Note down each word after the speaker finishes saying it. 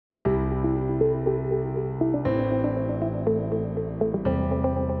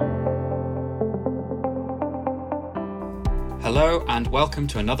Hello and welcome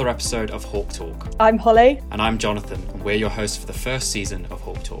to another episode of Hawk Talk. I'm Holly. And I'm Jonathan, and we're your hosts for the first season of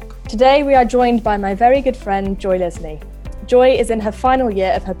Hawk Talk. Today we are joined by my very good friend Joy Lesney. Joy is in her final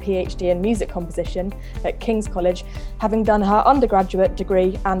year of her PhD in music composition at King's College, having done her undergraduate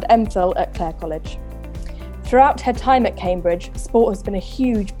degree and MPhil at Clare College. Throughout her time at Cambridge, sport has been a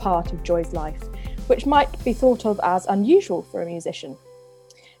huge part of Joy's life, which might be thought of as unusual for a musician.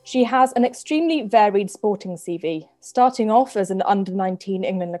 She has an extremely varied sporting CV, starting off as an under-19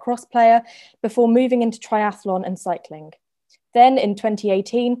 England lacrosse player before moving into triathlon and cycling. Then in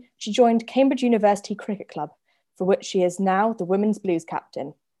 2018, she joined Cambridge University Cricket Club, for which she is now the Women's Blues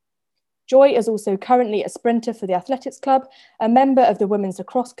captain. Joy is also currently a sprinter for the Athletics Club, a member of the Women's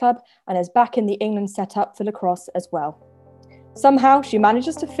Lacrosse Club, and is back in the England setup for lacrosse as well. Somehow she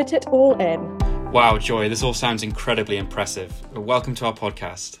manages to fit it all in. Wow, Joy, this all sounds incredibly impressive. Welcome to our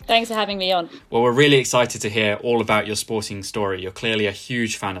podcast. Thanks for having me on. Well, we're really excited to hear all about your sporting story. You're clearly a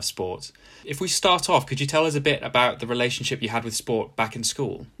huge fan of sport. If we start off, could you tell us a bit about the relationship you had with sport back in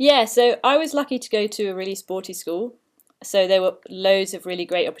school? Yeah, so I was lucky to go to a really sporty school. So there were loads of really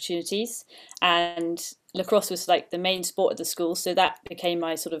great opportunities, and lacrosse was like the main sport at the school, so that became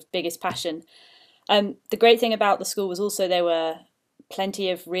my sort of biggest passion. The great thing about the school was also there were plenty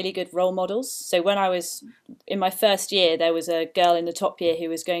of really good role models. So when I was in my first year, there was a girl in the top year who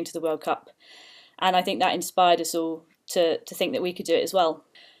was going to the World Cup. And I think that inspired us all to think that we could do it as well.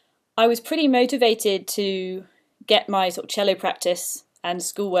 I was pretty motivated to get my sort of cello practice and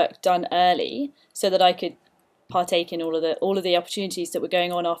schoolwork done early so that I could partake in all of the opportunities that were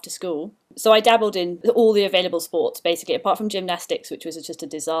going on after school. So I dabbled in all the available sports, basically, apart from gymnastics, which was just a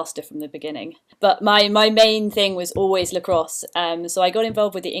disaster from the beginning. But my main thing was always lacrosse. So I got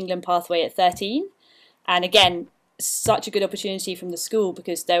involved with the England pathway at 13. And again, such a good opportunity from the school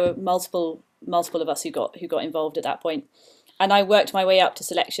because there were multiple of us who got involved at that point. And I worked my way up to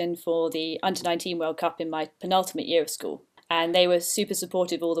selection for the Under-19 World Cup in my penultimate year of school. And they were super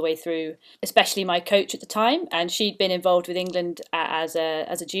supportive all the way through, especially my coach at the time. And she'd been involved with England as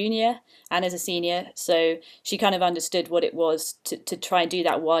a junior and as a senior. So she kind of understood what it was to try and do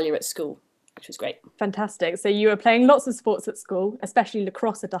that while you're at school, which was great. Fantastic. So you were playing lots of sports at school, especially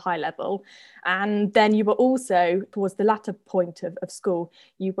lacrosse at a high level. And then you were also, towards the latter point of school,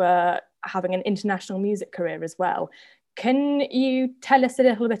 you were having an international music career as well. Can you tell us a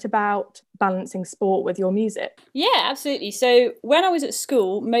little bit about balancing sport with your music? Yeah, absolutely. So when I was at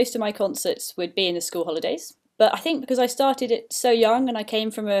school, most of my concerts would be in the school holidays. But I think because I started it so young and I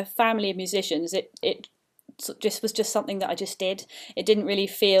came from a family of musicians, it just was just something that I just did. It didn't really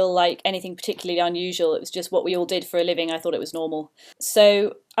feel like anything particularly unusual. It was just what we all did for a living. I thought it was normal.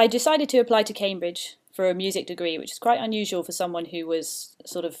 So I decided to apply to Cambridge for a music degree, which is quite unusual for someone who was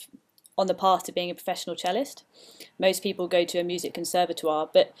sort of on the path to being a professional cellist. Most people go to a music conservatoire,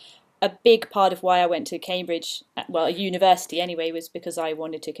 but a big part of why I went to Cambridge, well, a university anyway, was because I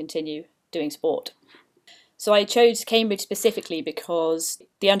wanted to continue doing sport. So I chose Cambridge specifically because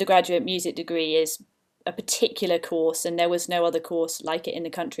the undergraduate music degree is a particular course and there was no other course like it in the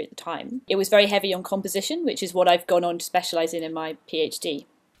country at the time. It was very heavy on composition, which is what I've gone on to specialise in my PhD.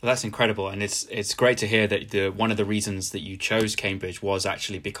 Well, that's incredible, and it's great to hear that one of the reasons that you chose Cambridge was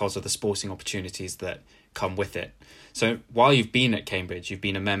actually because of the sporting opportunities that come with it. So while you've been at Cambridge, you've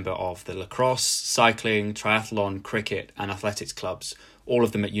been a member of the lacrosse, cycling, triathlon, cricket and athletics clubs, all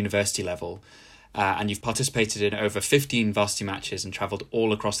of them at university level, and you've participated in over 15 varsity matches and travelled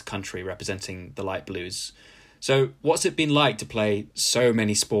all across the country representing the Light Blues. So what's it been like to play so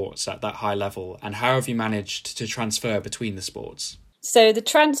many sports at that high level, and how have you managed to transfer between the sports? So the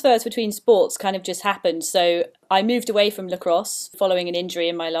transfers between sports kind of just happened. So I moved away from lacrosse following an injury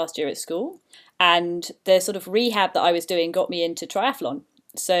in my last year at school. And the sort of rehab that I was doing got me into triathlon.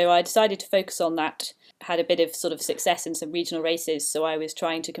 So I decided to focus on that, had a bit of sort of success in some regional races. So I was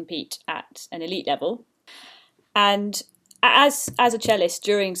trying to compete at an elite level. And as a cellist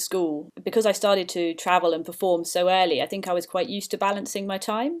during school, because I started to travel and perform so early, I think I was quite used to balancing my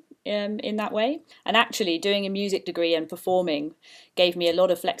time in that way. And actually doing a music degree and performing gave me a lot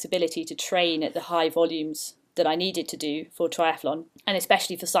of flexibility to train at the high volumes that I needed to do for triathlon, and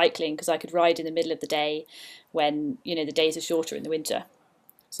especially for cycling, because I could ride in the middle of the day when, the days are shorter in the winter.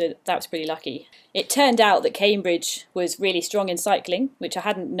 So that was pretty lucky. It turned out that Cambridge was really strong in cycling, which I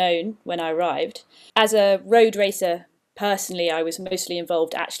hadn't known when I arrived. As a road racer, personally, I was mostly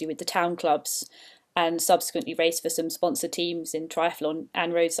involved actually with the town clubs and subsequently raced for some sponsor teams in triathlon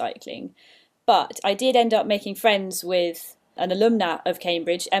and road cycling. But I did end up making friends with an alumna of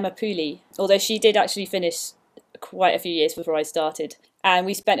Cambridge, Emma Pooley, although she did actually finish quite a few years before I started. And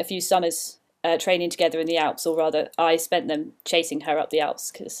we spent a few summers training together in the Alps, or rather I spent them chasing her up the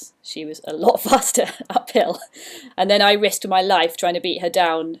Alps because she was a lot faster uphill, and then I risked my life trying to beat her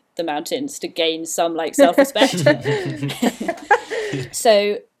down the mountains to gain some like self-respect.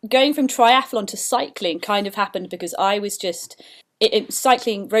 So going from triathlon to cycling kind of happened because I was just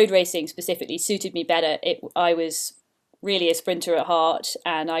cycling, road racing specifically, suited me better. I was really a sprinter at heart,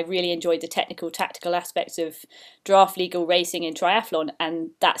 and I really enjoyed the technical, tactical aspects of draft legal racing in triathlon, and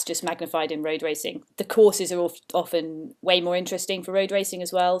that's just magnified in road racing. The courses are often way more interesting for road racing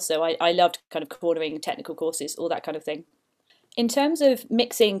as well, so I loved kind of cornering technical courses, all that kind of thing. In terms of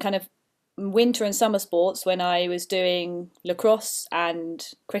mixing kind of winter and summer sports, when I was doing lacrosse and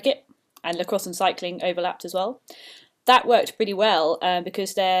cricket, and lacrosse and cycling overlapped as well, that worked pretty well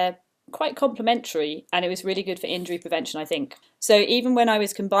because they're quite complementary, and it was really good for injury prevention, I think. So even when I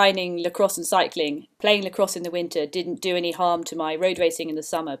was combining lacrosse and cycling, playing lacrosse in the winter didn't do any harm to my road racing in the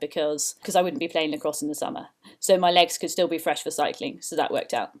summer because I wouldn't be playing lacrosse in the summer. So my legs could still be fresh for cycling, so that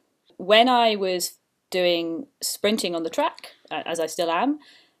worked out. When I was doing sprinting on the track, as I still am,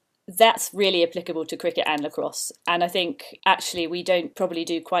 that's really applicable to cricket and lacrosse. And I think actually we don't probably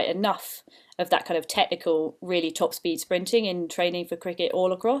do quite enough of that kind of technical, really top speed sprinting in training for cricket or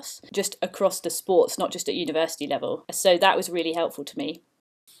lacrosse, just across the sports, not just at university level. So that was really helpful to me.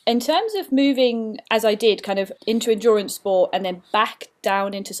 In terms of moving, as I did, kind of into endurance sport and then back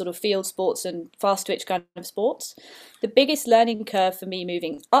down into sort of field sports and fast twitch kind of sports, the biggest learning curve for me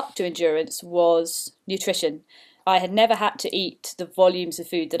moving up to endurance was nutrition. I had never had to eat the volumes of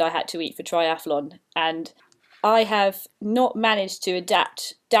food that I had to eat for triathlon, and I have not managed to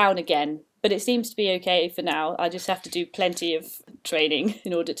adapt down again, but it seems to be okay for now. I just have to do plenty of training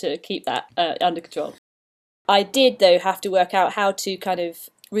in order to keep that under control. I did, though, have to work out how to kind of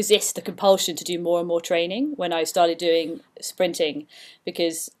resist the compulsion to do more and more training when I started doing sprinting,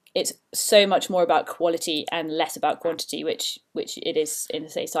 because it's so much more about quality and less about quantity, which it is in,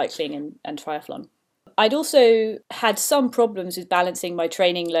 say, cycling and triathlon. I'd also had some problems with balancing my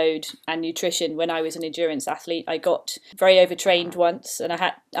training load and nutrition when I was an endurance athlete. I got very overtrained once, and I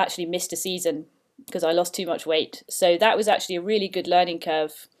had actually missed a season because I lost too much weight. So that was actually a really good learning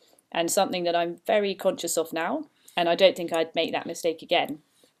curve and something that I'm very conscious of now, and I don't think I'd make that mistake again.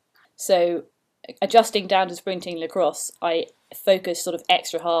 So adjusting down to sprinting lacrosse, I focused sort of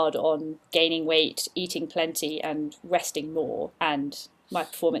extra hard on gaining weight, eating plenty and resting more, and my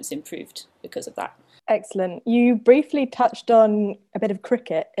performance improved because of that. Excellent. You briefly touched on a bit of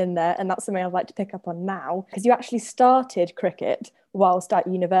cricket in there, and that's something I'd like to pick up on now, because you actually started cricket whilst at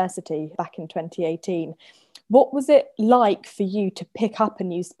university back in 2018. What was it like for you to pick up a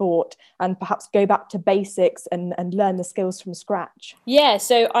new sport and perhaps go back to basics and learn the skills from scratch? Yeah,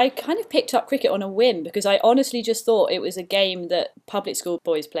 so I kind of picked up cricket on a whim because I honestly just thought it was a game that public school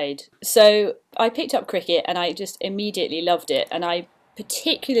boys played. So I picked up cricket and I just immediately loved it, and I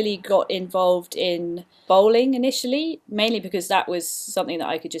particularly got involved in bowling initially, mainly because that was something that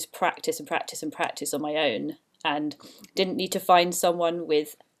I could just practice and practice and practice on my own, and didn't need to find someone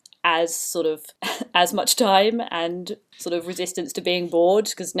with as much time and sort of resistance to being bored,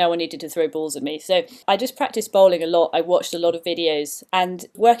 because no one needed to throw balls at me. So I just practiced bowling a lot. I watched a lot of videos, and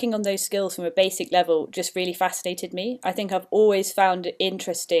working on those skills from a basic level just really fascinated me. I think I've always found it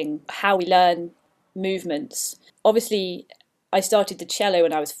interesting how we learn movements. Obviously, I started the cello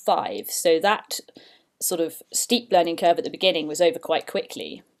when I was 5, so that sort of steep learning curve at the beginning was over quite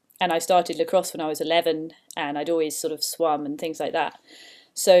quickly. And I started lacrosse when I was 11, and I'd always sort of swum and things like that.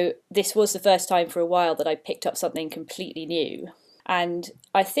 So this was the first time for a while that I picked up something completely new. And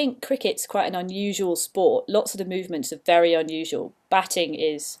I think cricket's quite an unusual sport. Lots of the movements are very unusual. Batting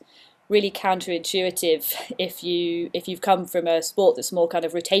is really counterintuitive if you've come from a sport that's more kind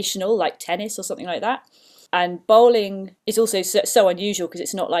of rotational, like tennis or something like that. And bowling is also so unusual because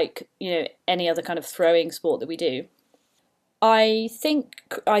it's not like, any other kind of throwing sport that we do. I think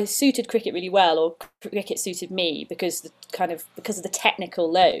I suited cricket really well, or cricket suited me, because of the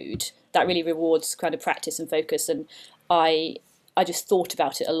technical load that really rewards kind of practice and focus. And I just thought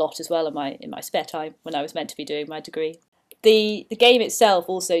about it a lot as well in my spare time when I was meant to be doing my degree. The game itself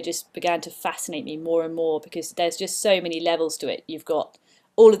also just began to fascinate me more and more, because there's just so many levels to it. You've got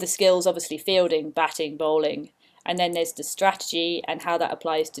all of the skills, obviously fielding, batting, bowling, and then there's the strategy and how that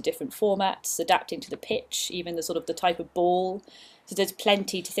applies to different formats, adapting to the pitch, even the type of ball. So there's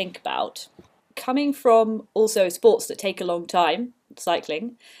plenty to think about. Coming from also sports that take a long time,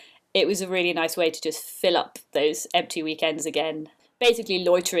 cycling, it was a really nice way to just fill up those empty weekends again, basically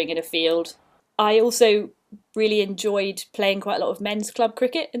loitering in a field. I also really enjoyed playing quite a lot of men's club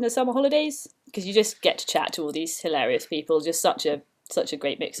cricket in the summer holidays, because you just get to chat to all these hilarious people, just such a such a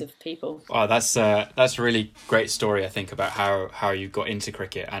great mix of people. Oh, that's a really great story, I think, about how you got into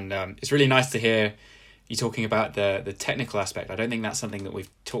cricket. And it's really nice to hear you talking about the technical aspect. I don't think that's something that we've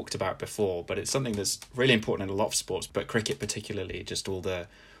talked about before, but it's something that's really important in a lot of sports, but cricket particularly, just all the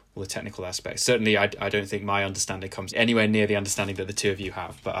technical aspects. Certainly, I don't think my understanding comes anywhere near the understanding that the two of you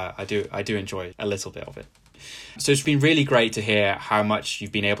have, but I do enjoy a little bit of it. So it's been really great to hear how much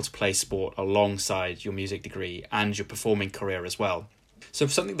you've been able to play sport alongside your music degree and your performing career as well. So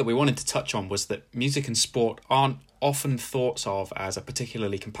something that we wanted to touch on was that music and sport aren't often thought of as a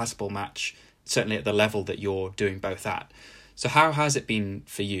particularly compatible match, certainly at the level that you're doing both at. So how has it been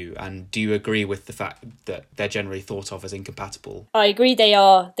for you, and do you agree with the fact that they're generally thought of as incompatible? I agree they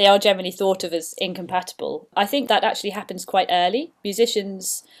are generally thought of as incompatible. I think that actually happens quite early.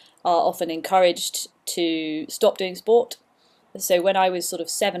 Musicians are often encouraged to stop doing sport. So when I was sort of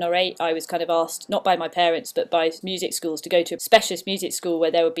 7 or 8, I was kind of asked, not by my parents, but by music schools, to go to a specialist music school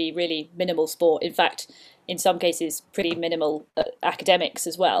where there would be really minimal sport. In fact, in some cases, pretty minimal academics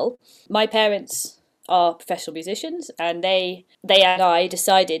as well. My parents are professional musicians, and they and I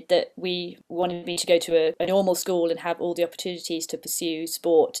decided that we wanted me to go to a normal school and have all the opportunities to pursue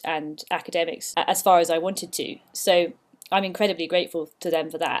sport and academics as far as I wanted to. So I'm incredibly grateful to them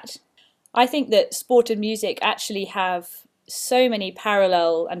for that. I think that sport and music actually have so many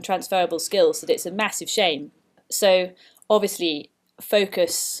parallel and transferable skills that it's a massive shame. So obviously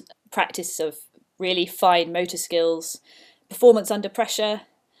focus, practice of really fine motor skills, performance under pressure,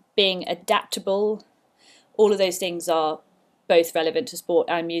 being adaptable, all of those things are both relevant to sport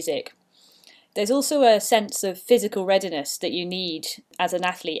and music. There's also a sense of physical readiness that you need as an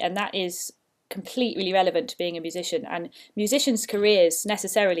athlete, and that is completely relevant to being a musician. And musicians' careers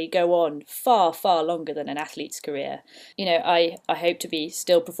necessarily go on far, far longer than an athlete's career. You know, I hope to be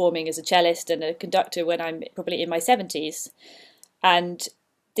still performing as a cellist and a conductor when I'm probably in my 70s. And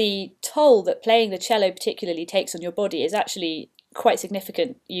the toll that playing the cello particularly takes on your body is actually quite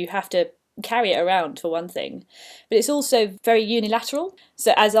significant. You have to carry it around, for one thing, but it's also very unilateral.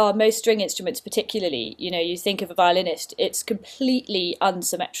 So as are most string instruments particularly, you know, you think of a violinist, it's completely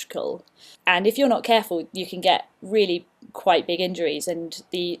unsymmetrical, and if you're not careful you can get really quite big injuries. And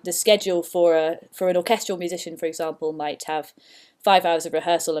the schedule for an orchestral musician, for example, might have 5 hours of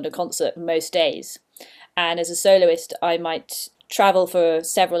rehearsal and a concert most days, and as a soloist I might travel for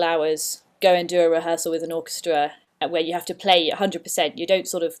several hours, go and do a rehearsal with an orchestra where you have to play 100%. You don't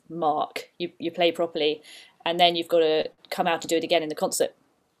sort of mark, you play properly, and then you've got to come out and do it again in the concert.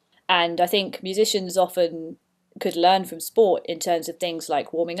 And I think musicians often could learn from sport in terms of things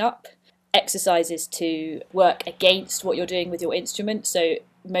like warming up, exercises to work against what you're doing with your instrument. So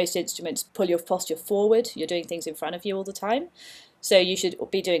most instruments pull your posture forward, you're doing things in front of you all the time. So you should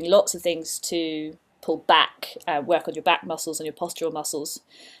be doing lots of things to pull back, work on your back muscles and your postural muscles.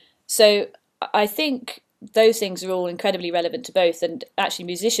 So I think those things are all incredibly relevant to both, and actually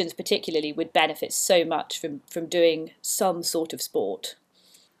musicians particularly would benefit so much from doing some sort of sport.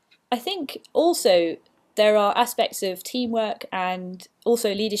 I think also there are aspects of teamwork and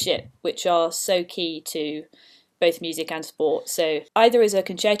also leadership which are so key to both music and sport. So either as a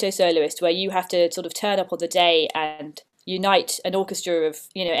concerto soloist where you have to sort of turn up on the day and unite an orchestra of,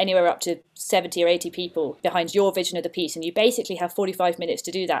 you know, anywhere up to 70 or 80 people behind your vision of the piece, and you basically have 45 minutes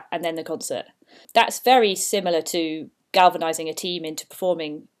to do that, and then the concert. That's very similar to galvanising a team into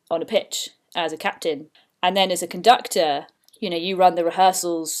performing on a pitch as a captain. And then as a conductor, you know, you run the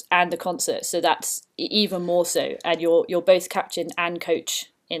rehearsals and the concert, so that's even more so, and you're both captain and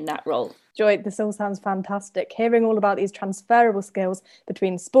coach in that role. Joy, this all sounds fantastic. Hearing all about these transferable skills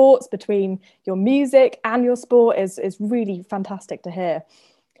between sports, between your music and your sport is really fantastic to hear.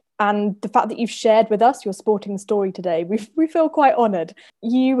 And the fact that you've shared with us your sporting story today, we feel quite honoured.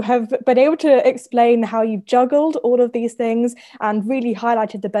 You have been able to explain how you've juggled all of these things and really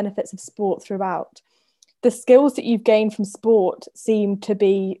highlighted the benefits of sport throughout. The skills that you've gained from sport seem to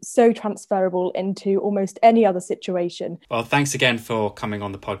be so transferable into almost any other situation. Well, thanks again for coming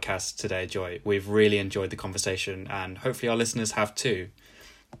on the podcast today, Joy. We've really enjoyed the conversation, and hopefully our listeners have too.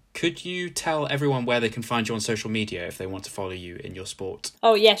 Could you tell everyone where they can find you on social media if they want to follow you in your sport?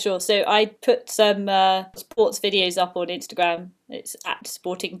 Oh, yeah, sure. So I put some sports videos up on Instagram. It's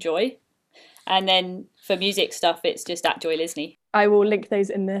 @sportingjoy. And then for music stuff, it's just @JoyLisney. I will link those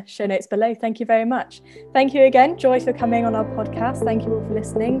in the show notes below. Thank you very much. Thank you again, Joy, for coming on our podcast. Thank you all for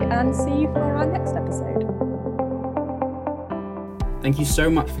listening, and see you for our next episode. Thank you so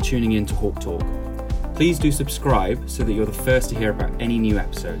much for tuning in to Hawk Talk. Please do subscribe so that you're the first to hear about any new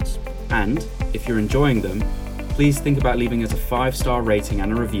episodes. And if you're enjoying them, please think about leaving us a 5-star rating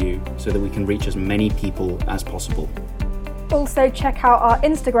and a review so that we can reach as many people as possible. Also check out our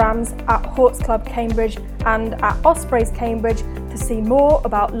Instagrams at Hawks Club Cambridge and at Ospreys Cambridge to see more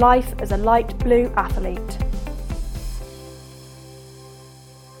about life as a light blue athlete.